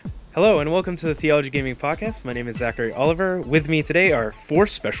Hello and welcome to the Theology Gaming Podcast. My name is Zachary Oliver. With me today are four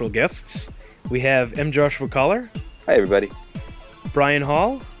special guests. We have M. Joshua Collar, Hi, everybody. Brian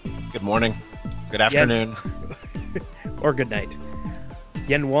Hall, Good morning. Good Yen, afternoon. or good night,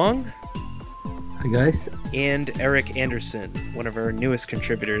 Yen Wong, Hi guys. and Eric Anderson, one of our newest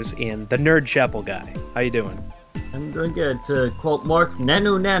contributors and the Nerd Chapel guy. How you doing? I'm doing good. To quote Mark,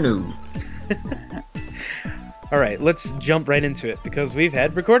 Nanu. All right, let's jump right into it because we've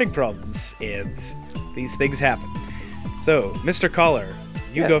had recording problems and these things happen. So, Mr. Collar,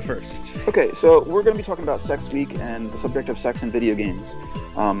 you Yeah. go first. Okay, so we're going to be talking about Sex Week and the subject of sex in video games.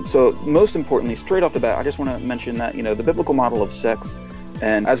 So most importantly, straight off the bat, I just want to mention that, the biblical model of sex,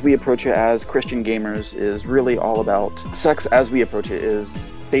 and as we approach it as Christian gamers, is really all about sex as we approach it is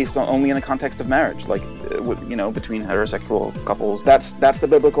based on only in the context of marriage, like, between heterosexual couples. That's the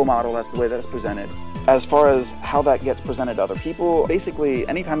biblical model, that's the way that it's presented. As far as how that gets presented to other people, basically,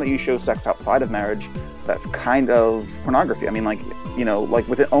 anytime that you show sex outside of marriage, that's kind of pornography. I mean,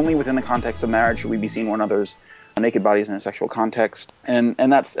 only within the context of marriage should we be seeing one another's naked bodies in a sexual context, and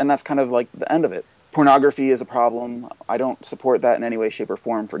that's kind of like the end of it. Pornography is a problem. I don't support that in any way, shape, or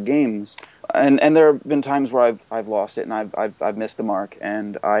form for games. And there have been times where I've lost it and I've missed the mark,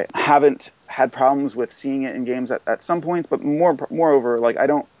 and I haven't had problems with seeing it in games at some points. But moreover, like, I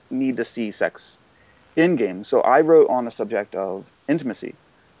don't need to see sex in games. So I wrote on the subject of intimacy,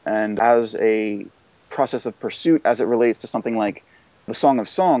 and as a process of pursuit as it relates to something like the Song of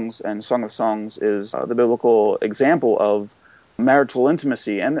Songs, and Song of Songs is the biblical example of marital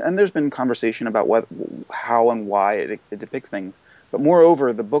intimacy, and there's been conversation about how and why it depicts things. But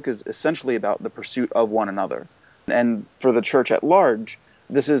moreover, the book is essentially about the pursuit of one another. And for the church at large,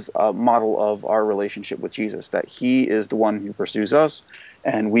 this is a model of our relationship with Jesus, that he is the one who pursues us,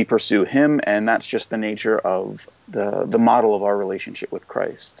 and we pursue him, and that's just the nature of the model of our relationship with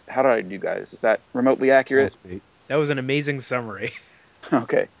Christ. How did I do, guys? Is that remotely accurate? Sounds great. That was an amazing summary.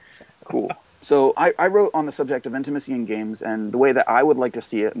 Okay, cool. So I wrote on the subject of intimacy in games and the way that I would like to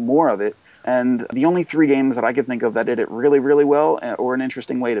see it, more of it. And the only three games that I could think of that did it really, really well, or an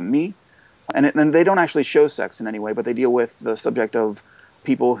interesting way to me, and they don't actually show sex in any way, but they deal with the subject of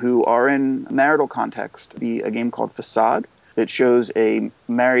people who are in marital context. Be a game called Facade. It shows a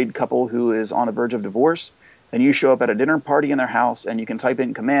married couple who is on the verge of divorce, and you show up at a dinner party in their house, and you can type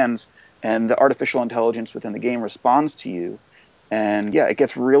in commands, and the artificial intelligence within the game responds to you. And yeah, it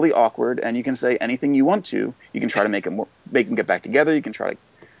gets really awkward, and you can say anything you want to. You can try to make them get back together. You can try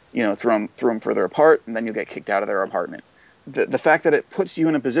to, throw them further apart, and then you'll get kicked out of their apartment. The fact that it puts you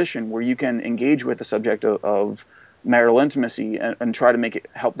in a position where you can engage with the subject of marital intimacy and try to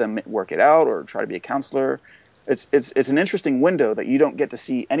help them work it out, or try to be a counselor. It's an interesting window that you don't get to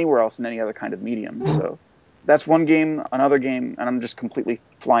see anywhere else in any other kind of medium. So that's one game. Another game, and I'm just completely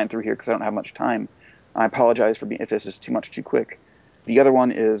flying through here because I don't have much time. I apologize if this is too much too quick. The other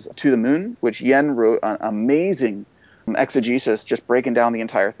one is To the Moon, which Yen wrote an amazing exegesis, just breaking down the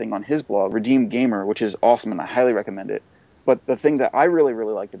entire thing on his blog, Redeemed Gamer, which is awesome, and I highly recommend it. But the thing that I really,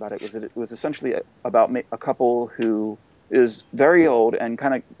 really liked about it was that it was essentially about a couple who is very old and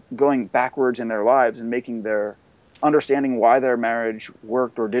kind of going backwards in their lives and making their understanding why their marriage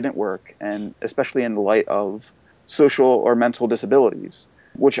worked or didn't work, and especially in the light of social or mental disabilities,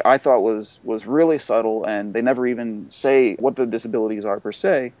 which I thought was really subtle, and they never even say what the disabilities are per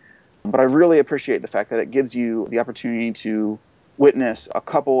se. But I really appreciate the fact that it gives you the opportunity to witness a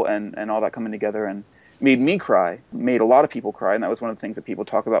couple and all that coming together, and made me cry, made a lot of people cry, and that was one of the things that people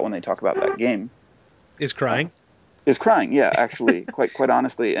talk about when they talk about that game. Is crying? Is crying, yeah, actually, quite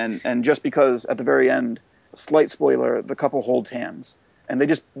honestly, and just because at the very end, slight spoiler, the couple holds hands, and they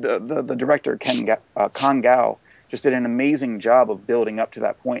just the director Kan Gao just did an amazing job of building up to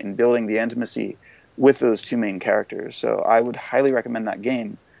that point and building the intimacy with those two main characters. So I would highly recommend that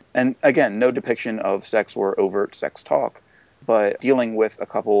game. And again, no depiction of sex or overt sex talk, but dealing with a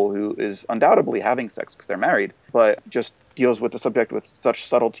couple who is undoubtedly having sex because they're married, but just deals with the subject with such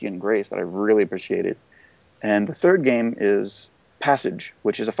subtlety and grace that I really appreciated. And the third game is Passage,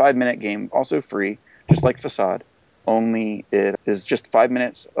 which is a 5-minute game, also free, just like Facade, only it is just 5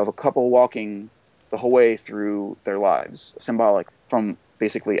 minutes of a couple walking the whole way through their lives, symbolic from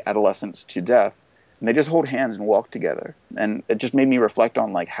basically adolescence to death. And they just hold hands and walk together. And it just made me reflect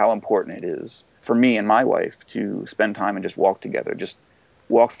on like how important it is for me and my wife to spend time and just walk together, just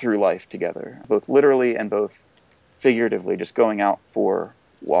walk through life together, both literally and both figuratively, just going out for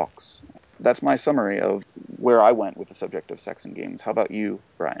walks. That's my summary of where I went with the subject of sex and games. How about you,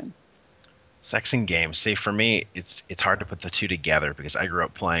 Brian? Sex and games. See, for me, it's hard to put the two together because I grew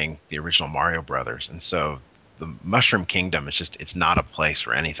up playing the original Mario Brothers, and so the Mushroom Kingdom is just, it's not a place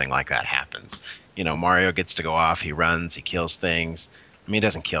where anything like that happens. Mario gets to go off, he runs, he kills things. I mean, he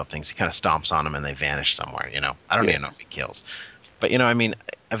doesn't kill things. He kind of stomps on them and they vanish somewhere, I don't even know if he kills. But,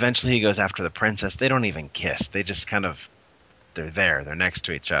 eventually he goes after the princess. They don't even kiss. They just kind of, they're there. They're next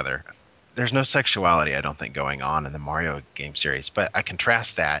to each other. There's no sexuality, I don't think, going on in the Mario game series. But I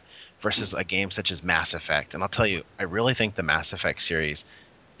contrast that versus a game such as Mass Effect. And I'll tell you, I really think the Mass Effect series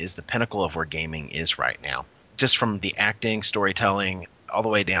is the pinnacle of where gaming is right now. Just from the acting, storytelling, all the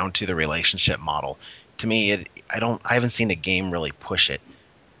way down to the relationship model. To me, I haven't seen a game really push it.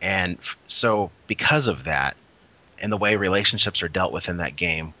 And so because of that, and the way relationships are dealt with in that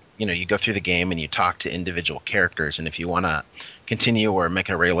game, you go through the game and you talk to individual characters, and if you want to continue or make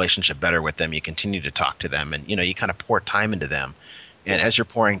a relationship better with them, you continue to talk to them, and you kind of pour time into them. And as you're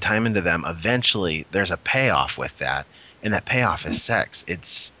pouring time into them, eventually there's a payoff with that, and that payoff is sex.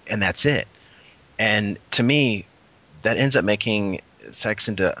 And that's it. And to me, that ends up making sex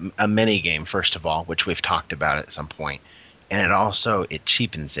into a mini game, first of all, which we've talked about at some point. And it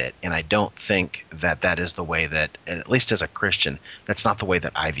cheapens it. And I don't think that is the way that, at least as a Christian, that's not the way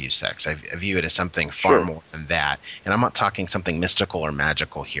that I view sex. I view it as something far more than that. And I'm not talking something mystical or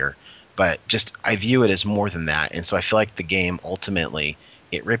magical here, but just I view it as more than that. And so I feel like the game ultimately,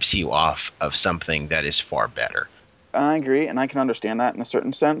 it rips you off of something that is far better. I agree, and I can understand that in a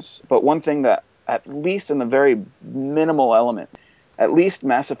certain sense. But one thing that, at least in the very minimal element, at least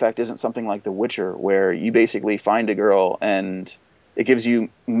Mass Effect isn't something like The Witcher, where you basically find a girl and it gives you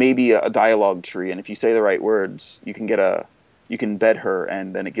maybe a dialogue tree, and if you say the right words, you can bed her,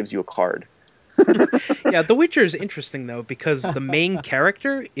 and then it gives you a card. Yeah, The Witcher is interesting though, because the main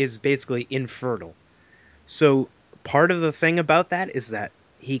character is basically infertile. So part of the thing about that is that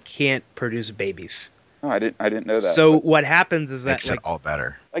he can't produce babies. Oh, I didn't know that. So what happens is that Makes it all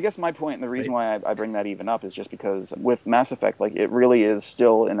better. I guess my point, and the reason why I bring that even up, is just because with Mass Effect, it really is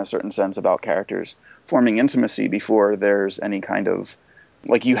still, in a certain sense, about characters forming intimacy before there's any kind of,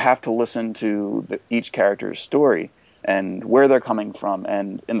 you have to listen to each character's story and where they're coming from.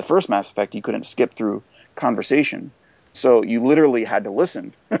 And in the first Mass Effect, you couldn't skip through conversation. So you literally had to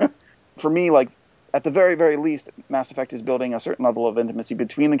listen. For me, at the very, very least, Mass Effect is building a certain level of intimacy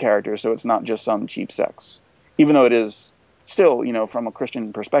between the characters, so it's not just some cheap sex. Even though it is still, from a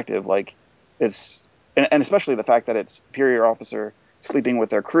Christian perspective, it's, and especially the fact that it's superior officer sleeping with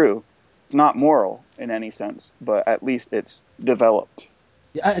their crew, it's not moral in any sense, but at least it's developed.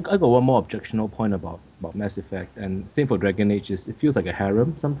 Yeah, I got one more objectionable point about Mass Effect, and same for Dragon Age, is it feels like a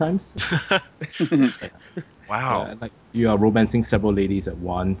harem sometimes. Wow. Like you are romancing several ladies at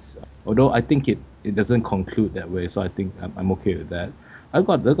once. Although I think it doesn't conclude that way, so I think I'm okay with that. I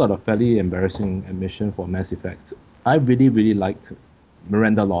got a fairly embarrassing admission for Mass Effect. I really, really liked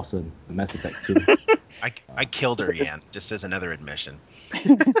Miranda Lawson in Mass Effect 2. I killed her, Yan, just as another admission.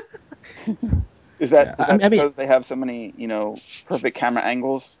 Is that I mean, because they have so many, perfect camera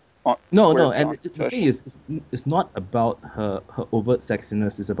angles? No, and the thing is, it's not about her overt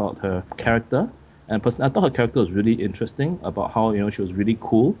sexiness. It's about her character. And personally, I thought her character was really interesting, about how she was really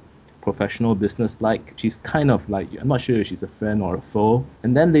cool, professional, business-like. She's kind of I'm not sure if she's a friend or a foe.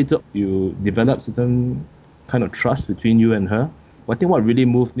 And then later you develop certain kind of trust between you and her. But I think what really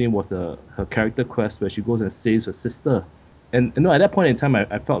moved me was her character quest, where she goes and saves her sister. And at that point in time,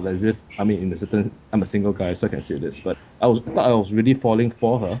 I felt as if, I'm a single guy, so I can say this, but I thought I was really falling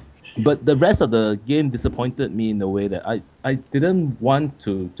for her. But the rest of the game disappointed me in a way that I didn't want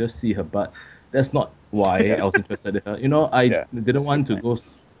to just see her butt. That's not why I was interested in her. I didn't want to go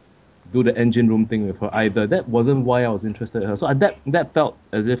do the engine room thing with her either. That wasn't why I was interested in her. So that felt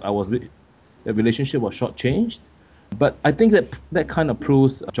as if the relationship was shortchanged. But I think that kind of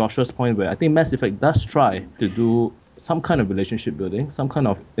proves Joshua's point, where I think Mass Effect does try to do some kind of relationship building, some kind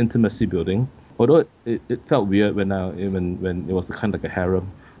of intimacy building. Although it felt weird when it was kind of like a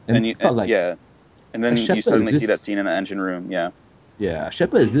harem. And it felt like, and then you suddenly see that scene in the engine room, yeah,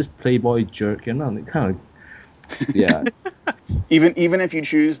 Shepard is this playboy jerk, it kind of, yeah. even if you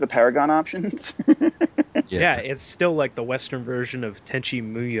choose the Paragon options. Yeah, it's still like the Western version of Tenchi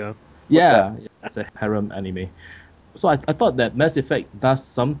Muyo. Yeah, it's a harem anime. So I thought that Mass Effect does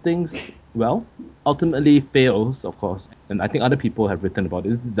some things well, ultimately fails, of course. And I think other people have written about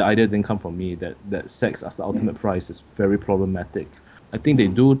it. The idea didn't come from me, that sex as the ultimate prize is very problematic. I think they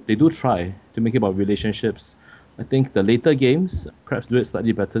do try to make it about relationships. I think the later games perhaps do it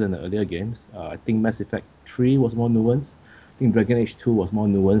slightly better than the earlier games. I think Mass Effect 3 was more nuanced. I think Dragon Age 2 was more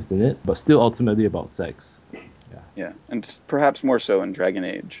nuanced in it, but still ultimately about sex. Yeah, and perhaps more so in Dragon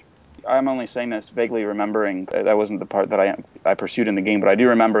Age. I'm only saying this vaguely remembering that wasn't the part that I pursued in the game, but I do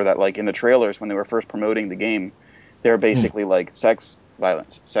remember that like in the trailers when they were first promoting the game, they were basically like sex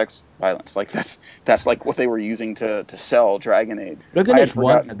violence. Like that's like what they were using to sell Dragon Age. Dragon I had Age 1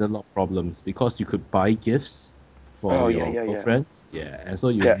 forgotten. had a lot of problems because you could buy gifts for your girlfriends. Yeah, and so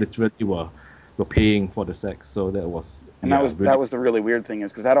you literally were paying for the sex. So that was and that was the really weird thing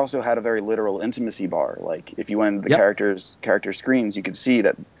is because that also had a very literal intimacy bar. Like if you went to the character screens, you could see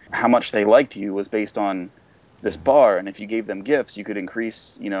that how much they liked you was based on this bar, and if you gave them gifts, you could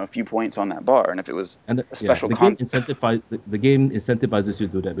increase a few points on that bar, and if it was a special the game incentivizes you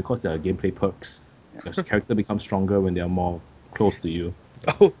to do that because there are gameplay perks. Your character becomes stronger when they are more close to you.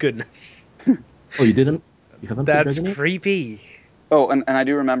 Oh goodness! Oh, you didn't? You haven't? That's played Dragon Age? creepy. Oh, and I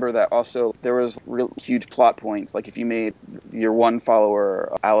do remember that also there was real huge plot points. Like if you made your one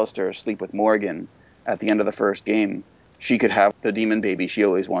follower, Alistair, sleep with Morgan at the end of the first game, she could have the demon baby she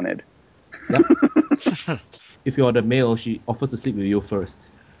always wanted. Yep. If you're the male, she offers to sleep with you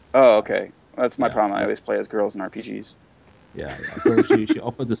first. Oh, okay. That's my problem. I always play as girls in RPGs. Yeah. So she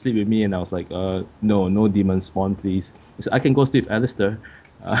offered to sleep with me, and I was like, no demon spawn, please. She said, I can go sleep with Alistair.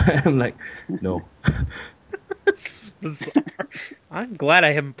 I'm like, no. This is bizarre. I'm glad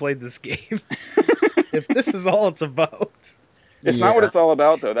I haven't played this game. If this is all it's about. It's not what it's all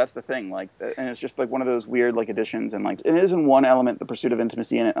about, though. That's the thing. Like, and it's just like one of those weird like additions, and like it is in one element the pursuit of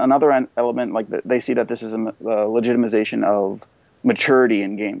intimacy, and another element like they see that this is a legitimization of maturity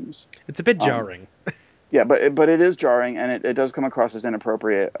in games. It's a bit jarring. Yeah, but it is jarring, and it does come across as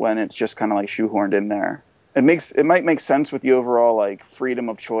inappropriate when it's just kind of like shoehorned in there. It might make sense with the overall like freedom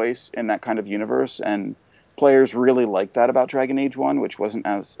of choice in that kind of universe, and players really like that about Dragon Age 1, which wasn't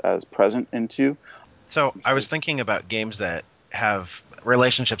as present in 2. So I was thinking about games that have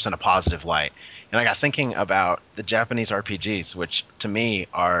relationships in a positive light, and I got thinking about the Japanese RPGs, which to me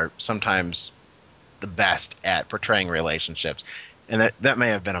are sometimes the best at portraying relationships, and that may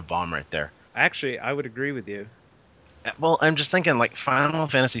have been a bomb right there. Actually, I would agree with you. Well, I'm just thinking like Final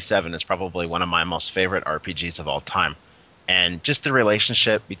Fantasy VII is probably one of my most favorite RPGs of all time, and just the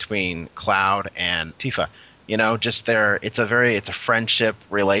relationship between Cloud and Tifa. Just it's a friendship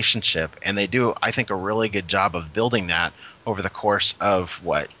relationship, and they do, I think, a really good job of building that over the course of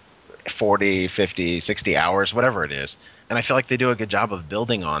 40, 50, 60 hours, whatever it is. And I feel like they do a good job of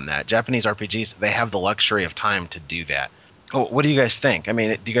building on that. Japanese RPGs, they have the luxury of time to do that. Oh, what do you guys think? I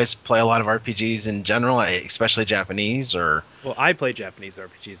mean, do you guys play a lot of RPGs in general, especially Japanese, or? Well, I play Japanese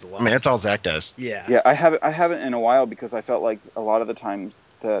RPGs a lot. I mean, that's all Zach does. Yeah. Yeah, I haven't in a while because I felt like a lot of the times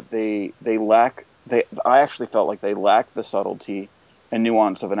that I actually felt like they lack the subtlety and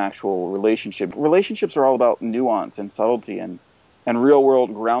nuance of an actual relationship. Relationships are all about nuance and subtlety and real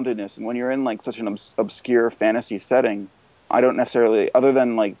world groundedness. And when you're in like such an obscure fantasy setting, I don't necessarily, other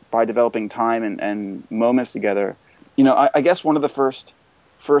than like by developing time and moments together, I guess one of the first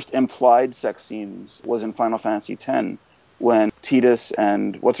implied sex scenes was in Final Fantasy X when Tidus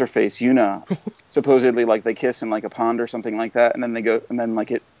and what's her face Yuna supposedly like they kiss in like a pond or something like that, and then they go and then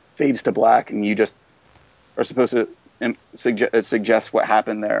like it fades to black, and you just are supposed to suggest what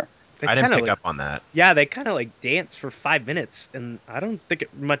happened there. I didn't pick up on that. Yeah, they kind of like dance for 5 minutes, and I don't think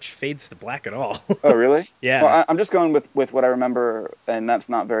it much fades to black at all. Oh, really? Yeah. Well, I'm just going with what I remember, and that's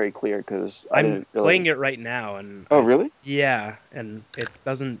not very clear because I'm playing it right now, and really? Yeah, and it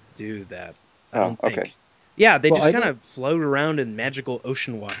doesn't do that. I don't think. Okay. Yeah, they just kind of float around in magical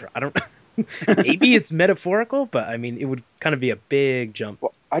ocean water. I don't. Maybe it's metaphorical, but I mean, it would kind of be a big jump.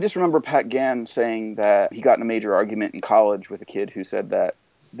 Well, I just remember Pat Gann saying that he got in a major argument in college with a kid who said that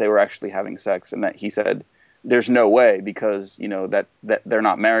they were actually having sex, and that he said, "There's no way because that they're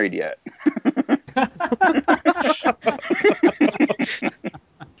not married yet."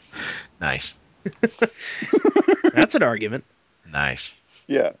 Nice. That's an argument. Nice.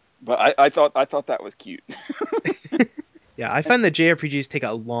 Yeah, but I thought that was cute. Yeah, I find that JRPGs take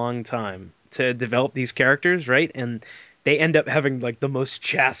a long time to develop these characters, right? And they end up having like the most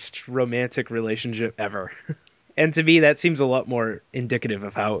chaste romantic relationship ever. And to me, that seems a lot more indicative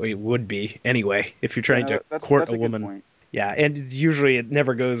of how it would be anyway, if you're trying to court a woman. Good point. Yeah, and usually it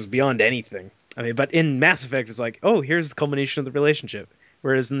never goes beyond anything. I mean, but in Mass Effect, it's like, oh, here's the culmination of the relationship.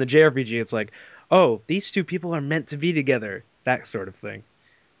 Whereas in the JRPG, it's like, oh, these two people are meant to be together. That sort of thing.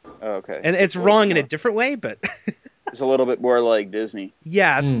 Oh, okay. And it's wrong in a different way, but... It's a little bit more like Disney.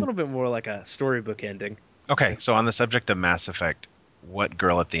 Yeah, it's a little bit more like a storybook ending. Okay, so on the subject of Mass Effect, what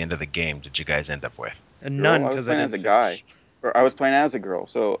girl at the end of the game did you guys end up with? None, because I was playing as a guy. Or I was playing as a girl.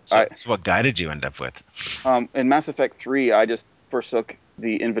 So what guy did you end up with? In Mass Effect 3, I just forsook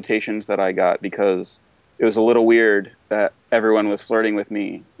the invitations that I got because it was a little weird that everyone was flirting with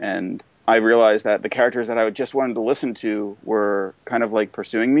me, and I realized that the characters that I just wanted to listen to were kind of like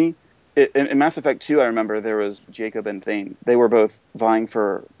pursuing me. In Mass Effect 2, I remember there was Jacob and Thane. They were both vying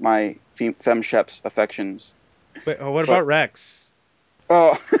for my femshep's affections. But what about Rex?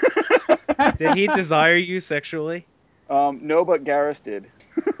 Oh, Did he desire you sexually? no, but Garrus did.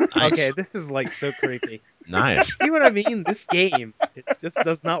 Nice. Okay, this is like so creepy. Nice. See what I mean? This game, it just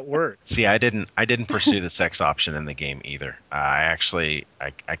does not work. See, I didn't pursue the sex option in the game either. I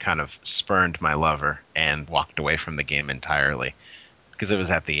kind of spurned my lover and walked away from the game entirely because it was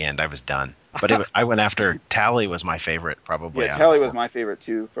at the end. I was done. But I went after Tally was my favorite probably. Yeah, Tally was my favorite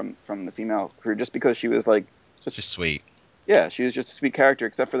too from the female crew, just because she was like just sweet. Yeah, she was just a sweet character,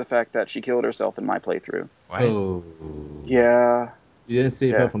 except for the fact that she killed herself in my playthrough. What? Oh. Yeah. You didn't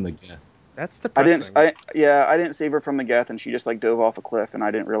save her from the Geth. That's depressing. I didn't save her from the Geth, and she just like dove off a cliff, and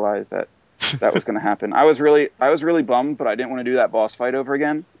I didn't realize that was going to happen. I was really bummed, but I didn't want to do that boss fight over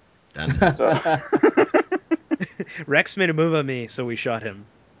again. Done. So Rex made a move on me, so we shot him.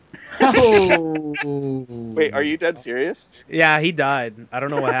 Oh. Wait, are you dead serious? Yeah, he died. I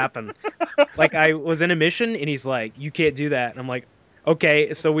don't know what happened. Like, I was in a mission, and he's like, "You can't do that." And I'm like,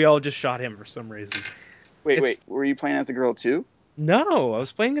 "Okay." So we all just shot him for some reason. Wait, were you playing as a girl too? No, I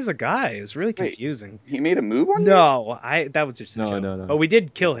was playing as a guy. It was really Wait. confusing. He made a move on you? No, that was just a No, joke. no. But we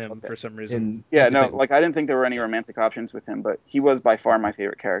did kill him Okay. for some reason. Yeah, Mass no, Effect- like I didn't think there were any romantic options with him, but he was by far my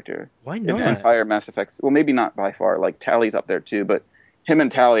favorite character Why in the not? entire Mass Effect. Well, maybe not by far. Like Tally's up there too, but him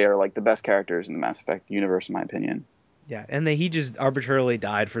and Tally are like the best characters in the Mass Effect universe, in my opinion. Yeah, and then he just arbitrarily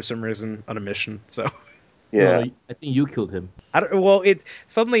died for some reason on a mission. So Yeah. No, I think you killed him. it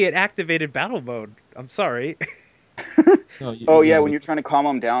suddenly it activated battle mode. I'm sorry. No, Oh yeah, when you're trying to calm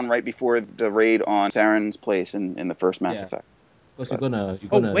him down right before the raid on Saren's place in the first Mass Yeah. Effect. Because you're gonna.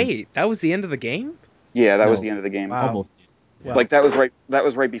 Oh wait, that was the end of the game? Yeah, that was No. the end of the game. Wow. Almost. Wow. Like that was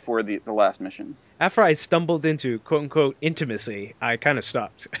right before the last mission. After I stumbled into quote unquote intimacy, I kind of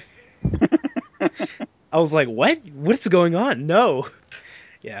stopped. I was like, "What? What's going on?" No.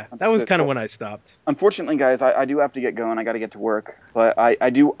 Yeah, that was Understood. kind of Well, when I stopped. unfortunately, guys, I do have to get going. I got to get to work, but I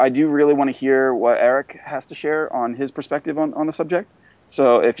do really want to hear what Eric has to share on his perspective on the subject.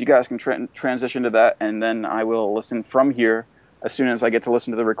 So if you guys can transition to that, and then I will listen from here as soon as I get to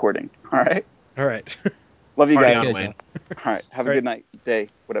listen to the recording. All right. All right. Love you Party guys. on, Wayne. All right. Have a All right. good night, day,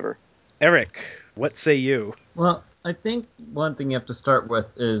 whatever. Eric, what say you? Well, I think one thing you have to start with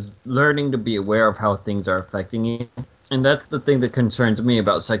is learning to be aware of how things are affecting you. And that's the thing that concerns me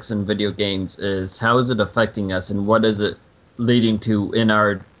about sex in video games is how is it affecting us and what is it leading to in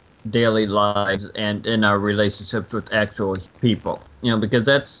our daily lives and in our relationships with actual people. You know, because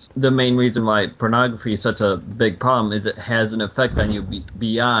that's the main reason why pornography is such a big problem is it has an effect on you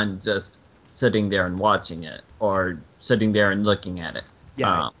beyond just sitting there and watching it or sitting there and looking at it.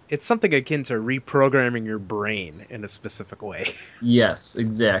 Yeah, it's something akin to reprogramming your brain in a specific way. Yes,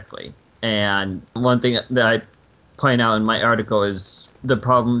 exactly. And one thing that I point out in my article is the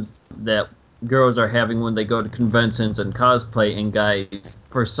problems that girls are having when they go to conventions and cosplay, and guys,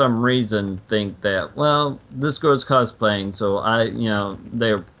 for some reason, think that, well, this girl's cosplaying, so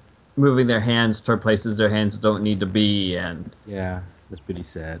they're moving their hands toward places their hands don't need to be, and Yeah, that's pretty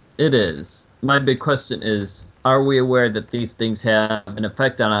sad. it is. My big question is, are we aware that these things have an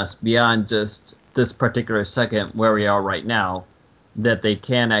effect on us beyond just this particular second where we are right now, that they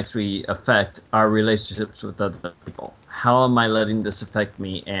can actually affect our relationships with other people? How am I letting this affect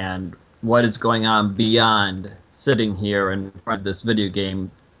me, and what is going on beyond sitting here in front of this video game,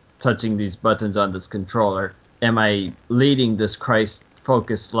 touching these buttons on this controller? Am I leading this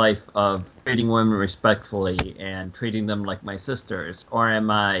Christ-focused life of treating women respectfully and treating them like my sisters? Or am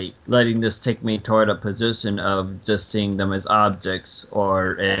I letting this take me toward a position of just seeing them as objects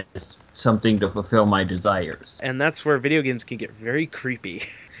or as something to fulfill my desires? And that's where video games can get very creepy.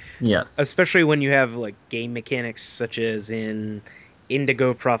 Yes. Especially when you have like game mechanics such as in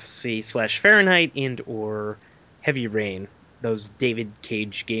Indigo Prophecy / Fahrenheit and or Heavy Rain, those David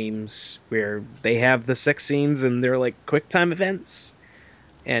Cage games where they have the sex scenes and they're like QuickTime events.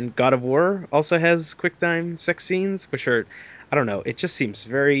 And God of War also has QuickTime sex scenes, which are, I don't know, it just seems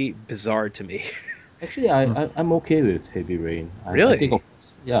very bizarre to me. Actually, I'm okay with Heavy Rain. Really? I think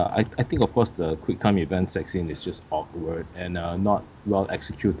I think of course the QuickTime event sex scene is just awkward and not well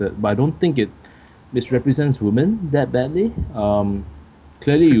executed. But I don't think it misrepresents women that badly.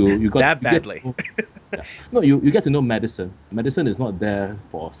 Clearly, you got That you get badly. to know- No, you get to know Madison. Madison is not there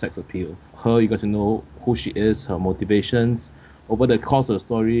for sex appeal. Her, you got to know who she is, her motivations. Over the course of the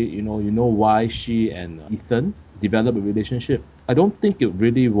story, you know why she and Ethan develop a relationship. I don't think it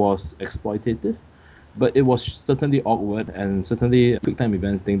really was exploitative. But it was certainly awkward, and certainly quick time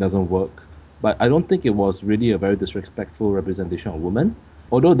event thing doesn't work. But I don't think it was really a very disrespectful representation of women.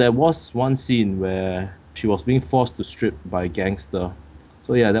 Although there was one scene where she was being forced to strip by a gangster.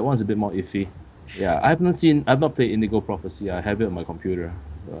 So yeah, that one's a bit more iffy. Yeah, I've not played Indigo Prophecy. I have it on my computer.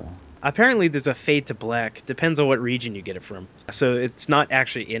 Apparently, there's a fade to black. Depends on what region you get it from. So it's not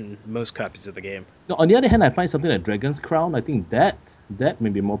actually in most copies of the game. No, on the other hand, I find something like Dragon's Crown. I think that may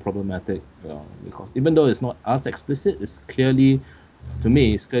be more problematic because even though it's not as explicit, it's clearly, to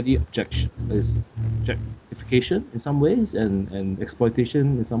me, it's clearly objectification in some ways and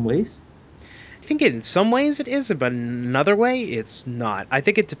exploitation in some ways. I think in some ways it is, but in another way it's not. I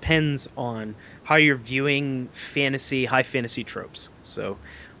think it depends on how you're viewing high fantasy tropes. So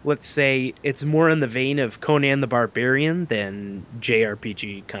let's say it's more in the vein of Conan the Barbarian than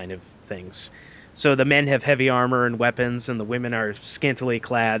JRPG kind of things. So the men have heavy armor and weapons, and the women are scantily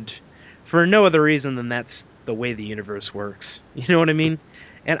clad for no other reason than that's the way the universe works. You know what I mean?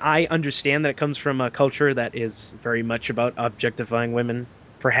 And I understand that it comes from a culture that is very much about objectifying women.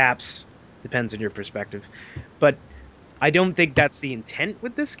 Perhaps depends on your perspective. But I don't think that's the intent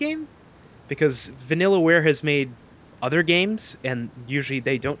with this game, because Vanillaware has made other games, and usually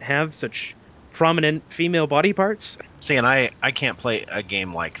they don't have such prominent female body parts. See, and I can't play a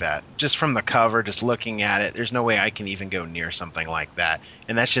game like that. Just from the cover, just looking at it, there's no way I can even go near something like that.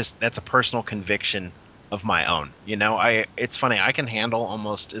 And that's a personal conviction of my own. It's funny, I can handle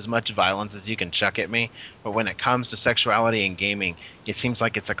almost as much violence as you can chuck at me, but when it comes to sexuality and gaming, it seems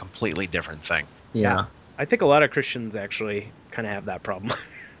like it's a completely different thing. Yeah. I think a lot of Christians actually kind of have that problem.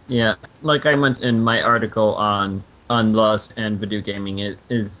 Yeah, like I mentioned in my article on lust and video gaming, it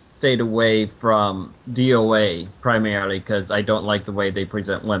is stayed away from DOA primarily because I don't like the way they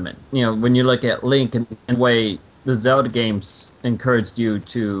present women. When you look at Link and the way the Zelda games encouraged you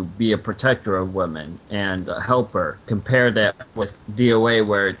to be a protector of women and a helper, compare that with DOA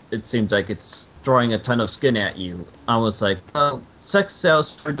where it seems like it's throwing a ton of skin at you. I was like, sex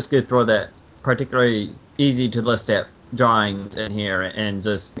sells. We're just gonna throw that particularly easy to list at drawings in here and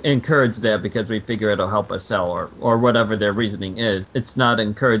just encourage that because we figure it'll help us sell or whatever their reasoning is. It's not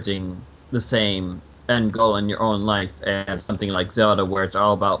encouraging the same end goal in your own life as something like Zelda where it's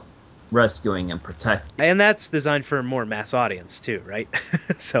all about rescuing and protecting. And that's designed for a more mass audience too, right?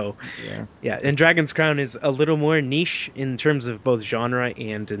 So yeah, and Dragon's Crown is a little more niche in terms of both genre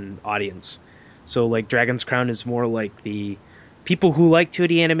and an audience. So like Dragon's Crown is more like the people who like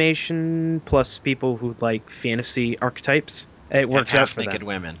 2D animation plus people who like fantasy archetypes. It works out for naked them.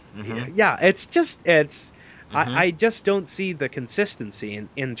 women. Mm-hmm. Yeah, I just don't see the consistency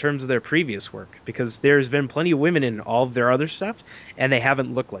in terms of their previous work, because there's been plenty of women in all of their other stuff and they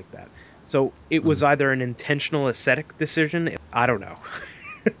haven't looked like that. So it was either an intentional aesthetic decision. I don't know.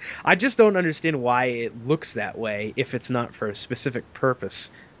 I just don't understand why it looks that way if it's not for a specific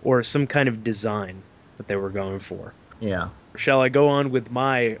purpose or some kind of design that they were going for. Yeah. Shall I go on with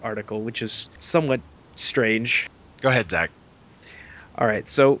my article, which is somewhat strange? Go ahead, Zach. All right,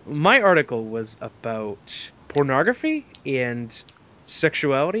 so my article was about pornography and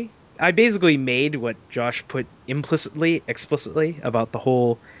sexuality. I basically made what Josh put implicitly, explicitly about the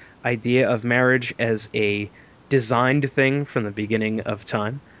whole idea of marriage as a designed thing from the beginning of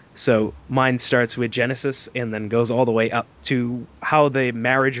time. So mine starts with Genesis and then goes all the way up to how the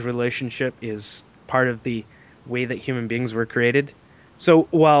marriage relationship is part of the way that human beings were created. So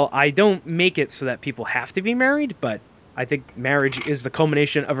while I don't make it so that people have to be married, but I think marriage is the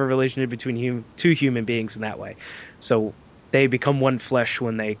culmination of a relationship between two human beings in that way. So they become one flesh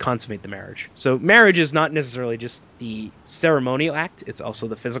when they consummate the marriage. So marriage is not necessarily just the ceremonial act, it's also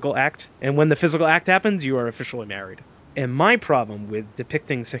the physical act. And when the physical act happens, you are officially married. And my problem with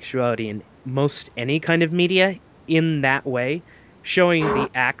depicting sexuality in most any kind of media in that way, showing the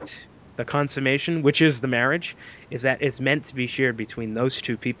act, the consummation, which is the marriage, is that it's meant to be shared between those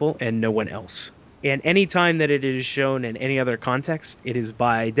two people and no one else. And any time that it is shown in any other context, it is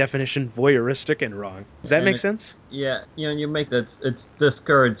by definition voyeuristic and wrong. Does that make sense? Yeah, you make that, it's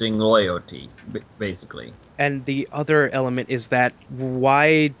discouraging loyalty, basically. And the other element is that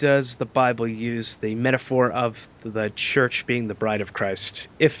why does the Bible use the metaphor of the church being the bride of Christ,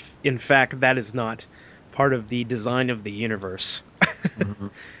 if in fact that is not part of the design of the universe? Mm-hmm.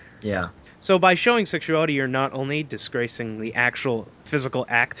 Yeah. So by showing sexuality, you're not only disgracing the actual physical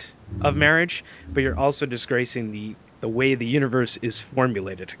act of marriage, but you're also disgracing the way the universe is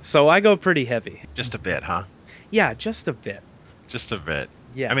formulated. So I go pretty heavy. Just a bit, huh? Yeah, just a bit. Just a bit.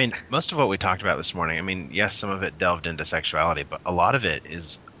 Yeah. I mean, most of what we talked about this morning, yes, some of it delved into sexuality, but a lot of it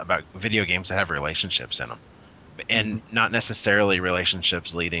is about video games that have relationships in them. and not necessarily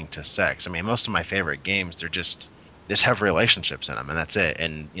relationships leading to sex. I mean, most of my favorite games, they just have relationships in them, and that's it.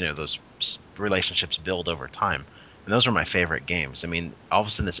 And those relationships build over time, and those are my favorite games. I mean, all of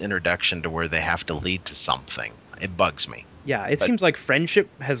a sudden, this introduction to where they have to lead to something, it bugs me. Yeah, it seems like friendship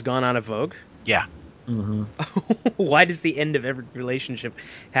has gone out of vogue. Yeah. Mm-hmm. Why does the end of every relationship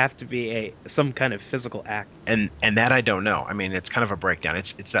have to be some kind of physical act? And that I don't know. I mean, it's kind of a breakdown.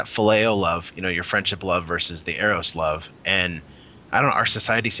 It's that phileo love, your friendship love versus the eros love, and I don't know. Our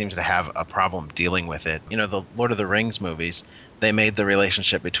society seems to have a problem dealing with it. The Lord of the Rings movies, they made the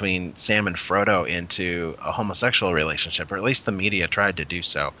relationship between Sam and Frodo into a homosexual relationship, or at least the media tried to do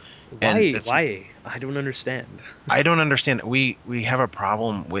so. Why? Why? I don't understand. I don't understand. We have a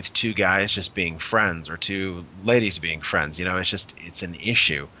problem with two guys just being friends or two ladies being friends. It's an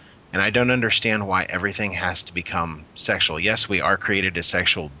issue. And I don't understand why everything has to become sexual. Yes, we are created as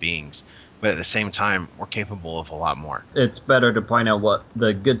sexual beings, but at the same time, we're capable of a lot more. It's better to point out what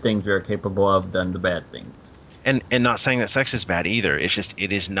the good things we are capable of than the bad things. And not saying that sex is bad either. It's just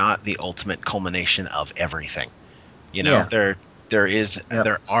it is not the ultimate culmination of everything. There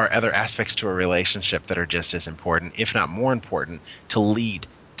are other aspects to a relationship that are just as important, if not more important, to lead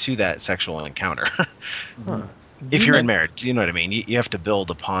to that sexual encounter. Huh. If you're in marriage, you know what I mean? You have to build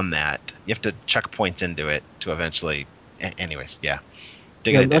upon that. You have to chuck points into it to eventually... Anyways, yeah.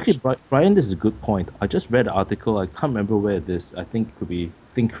 Actually, Brian, this is a good point. I just read an article. I can't remember where it is. I think it could be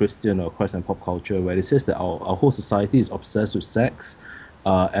Think Christian or Christ and Pop Culture, where it says that our whole society is obsessed with sex,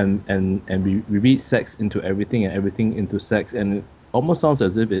 and we read sex into everything and everything into sex, and it almost sounds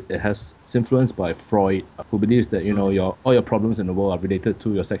as if it has influenced by Freud, who believes that all your problems in the world are related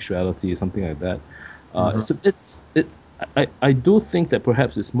to your sexuality or something like that. So I do think that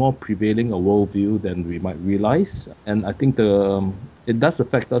perhaps it's more prevailing a worldview than we might realize, and I think it does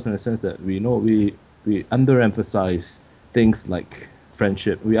affect us in the sense that we underemphasize things like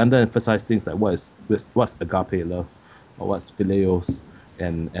friendship. We underemphasize things like what's agape love, or what's phileos,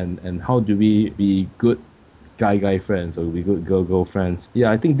 and how do we be good guy friends or be good girl friends.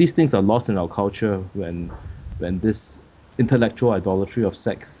 Yeah, I think these things are lost in our culture when this intellectual idolatry of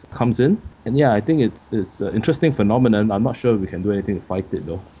sex comes in. And yeah, I think it's an interesting phenomenon. I'm not sure we can do anything to fight it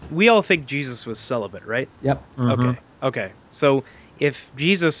though. We all think Jesus was celibate, right? Yep. Mm-hmm. Okay. So if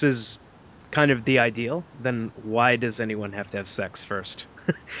Jesus is kind of the ideal, then why does anyone have to have sex first?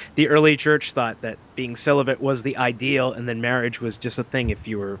 The early church thought that being celibate was the ideal, and then marriage was just a thing if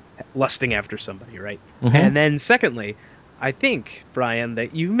you were lusting after somebody, right? Mm-hmm. And then secondly, I think, Brian,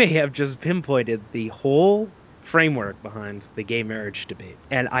 that you may have just pinpointed the whole framework behind the gay marriage debate.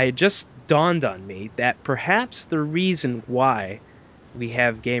 And it just dawned on me that perhaps the reason why we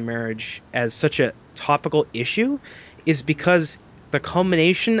have gay marriage as such a topical issue is because the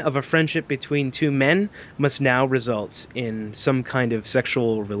culmination of a friendship between two men must now result in some kind of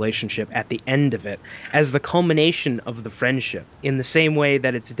sexual relationship at the end of it, as the culmination of the friendship, in the same way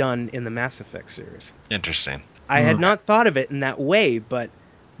that it's done in the Mass Effect series. Interesting. I had not thought of it in that way, but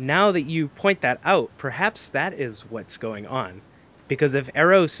now that you point that out, perhaps that is what's going on. Because if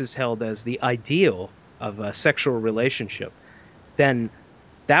Eros is held as the ideal of a sexual relationship, then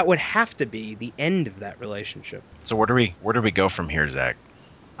that would have to be the end of that relationship. So where do we go from here, Zach?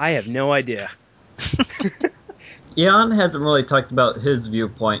 I have no idea. Ian hasn't really talked about his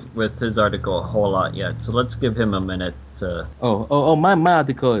viewpoint with his article a whole lot yet, so let's give him a minute to... My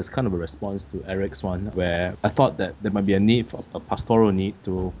article is kind of a response to Eric's one, where I thought that there might be a pastoral need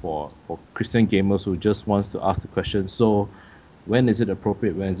for Christian gamers who just wants to ask the question, so when is it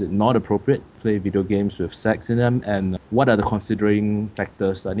appropriate, when is it not appropriate to play video games with sex in them, and what are the considering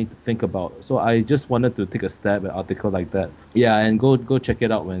factors I need to think about. So I just wanted to take a stab at an article like that. Yeah, and go check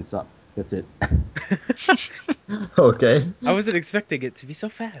it out when it's up. That's it. Okay. I wasn't expecting it to be so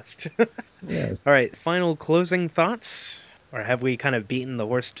fast. Yes. All right, final closing thoughts? Or have we kind of beaten the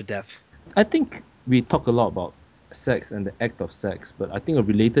horse to death? I think we talk a lot about sex and the act of sex, but I think a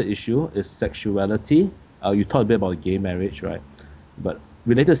related issue is sexuality. You talked a bit about gay marriage, right? But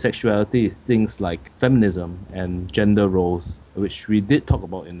related sexuality is things like feminism and gender roles, which we did talk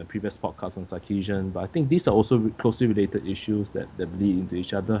about in the previous podcast on Sarkeesian, but I think these are also closely related issues that bleed into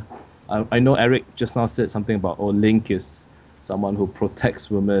each other. I know Eric just now said something about, Link is someone who protects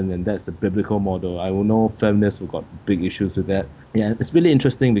women, and that's the biblical model. I will know feminists who got big issues with that. Yeah, it's really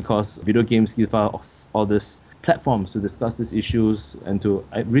interesting because video games give us all these platforms to discuss these issues and to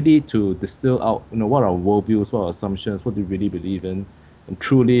distill out, what are our worldviews, what are our assumptions, what do we really believe in, and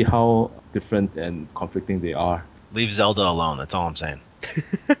truly how different and conflicting they are. Leave Zelda alone. That's all I'm saying.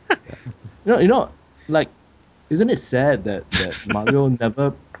 Like, isn't it sad that Mario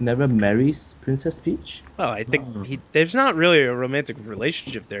never never marries Princess Peach. Well, I think there's not really a romantic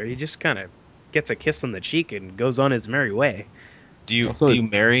relationship there. He just kind of gets a kiss on the cheek and goes on his merry way. Do you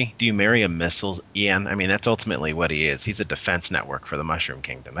marry a missile, Ian? I mean, that's ultimately what he is. He's a defense network for the Mushroom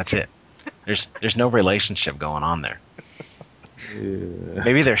Kingdom. That's it. There's no relationship going on there.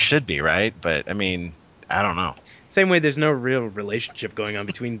 Maybe there should be, right? But I mean, I don't know. Same way there's no real relationship going on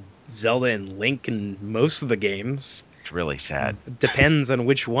between Zelda and Link in most of the games. It's really sad. It depends on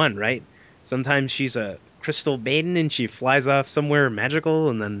which one, right? Sometimes she's a crystal maiden and she flies off somewhere magical,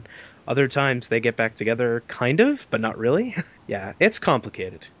 and then other times they get back together, kind of, but not really. Yeah, it's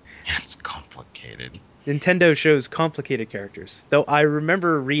complicated. It's complicated. Nintendo shows complicated characters. Though I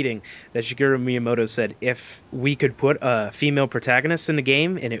remember reading that Shigeru Miyamoto said if we could put a female protagonist in the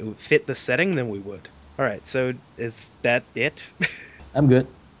game and it would fit the setting, then we would. Alright, so is that it? I'm good.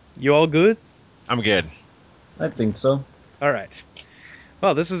 You all good? I'm good. I think so. Alright.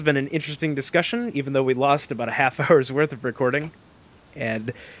 Well, this has been an interesting discussion, even though we lost about a half hour's worth of recording.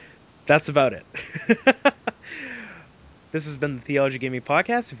 And that's about it. This has been the Theology Gaming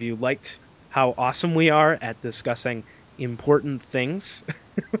Podcast. If you liked how awesome we are at discussing important things,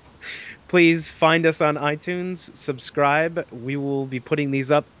 please find us on iTunes, subscribe. We will be putting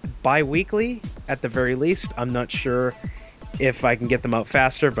these up bi-weekly at the very least. I'm not sure if I can get them out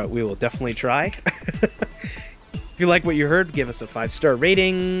faster, but we will definitely try. If you like what you heard, give us a 5-star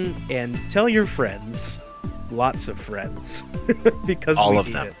rating and tell your friends. Lots of friends. Because all we of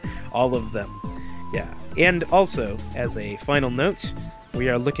need them. it. All of them. Yeah. And also, as a final note, we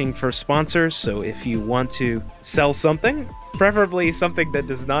are looking for sponsors, so if you want to sell something, preferably something that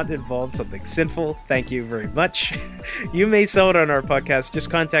does not involve something sinful, thank you very much. You may sell it on our podcast. Just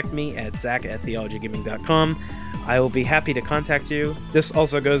contact me at zach@theologygaming.com. I will be happy to contact you. This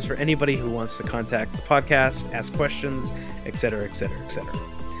also goes for anybody who wants to contact the podcast, ask questions, etc., etc., etc.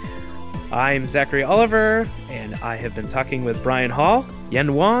 I'm Zachary Oliver, and I have been talking with Brian Hall,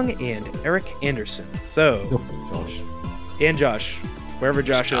 Yen Wong, and Eric Anderson. So, Josh. and Josh, wherever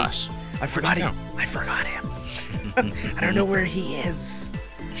Josh is. Josh. I forgot him. I don't know where he is.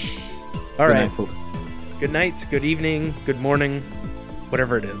 All Good right, night, folks. good night, good evening, good morning,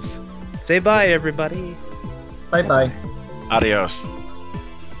 whatever it is. Say bye, everybody. Bye bye. Adios.